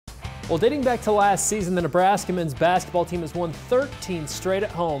Well, dating back to last season, the Nebraska men's basketball team has won 13 straight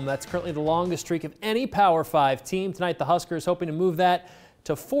at home. That's currently the longest streak of any Power 5 team. Tonight, the Huskers hoping to move that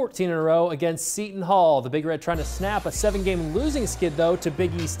to 14 in a row against Seton Hall. The Big Red trying to snap a 7-game losing skid, though, to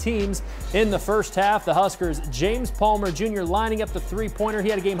Big East teams. In the first half, the Huskers' James Palmer Jr. lining up the three-pointer. He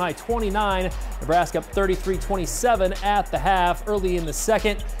had a game-high 29. Nebraska up 33-27 at the half. Early in the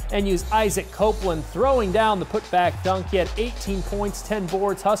second, NU's Isaac Copeland throwing down the putback dunk. He had 18 points, 10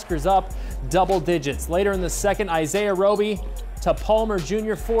 boards. Huskers up double digits. Later in the second, Isaiah Roby to Palmer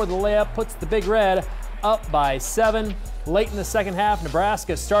Jr. for the layup, puts the Big Red up by 7. Late in the second half,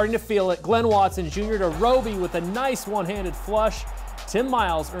 Nebraska starting to feel it. Glenn Watson Jr. to Roby with a nice one-handed flush. Tim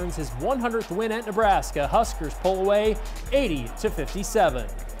Miles earns his 100th win at Nebraska. Huskers pull away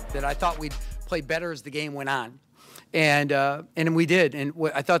 80-57. That I thought we'd play better as the game went on. And we did. And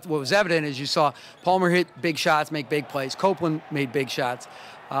I thought what was evident is you saw Palmer hit big shots, make big plays. Copeland made big shots.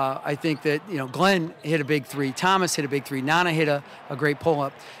 I think that, Glenn hit a big three. Thomas hit a big three. Nana hit a great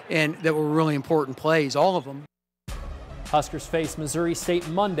pull-up. And that were really important plays, all of them. Huskers face Missouri State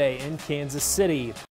Monday in Kansas City.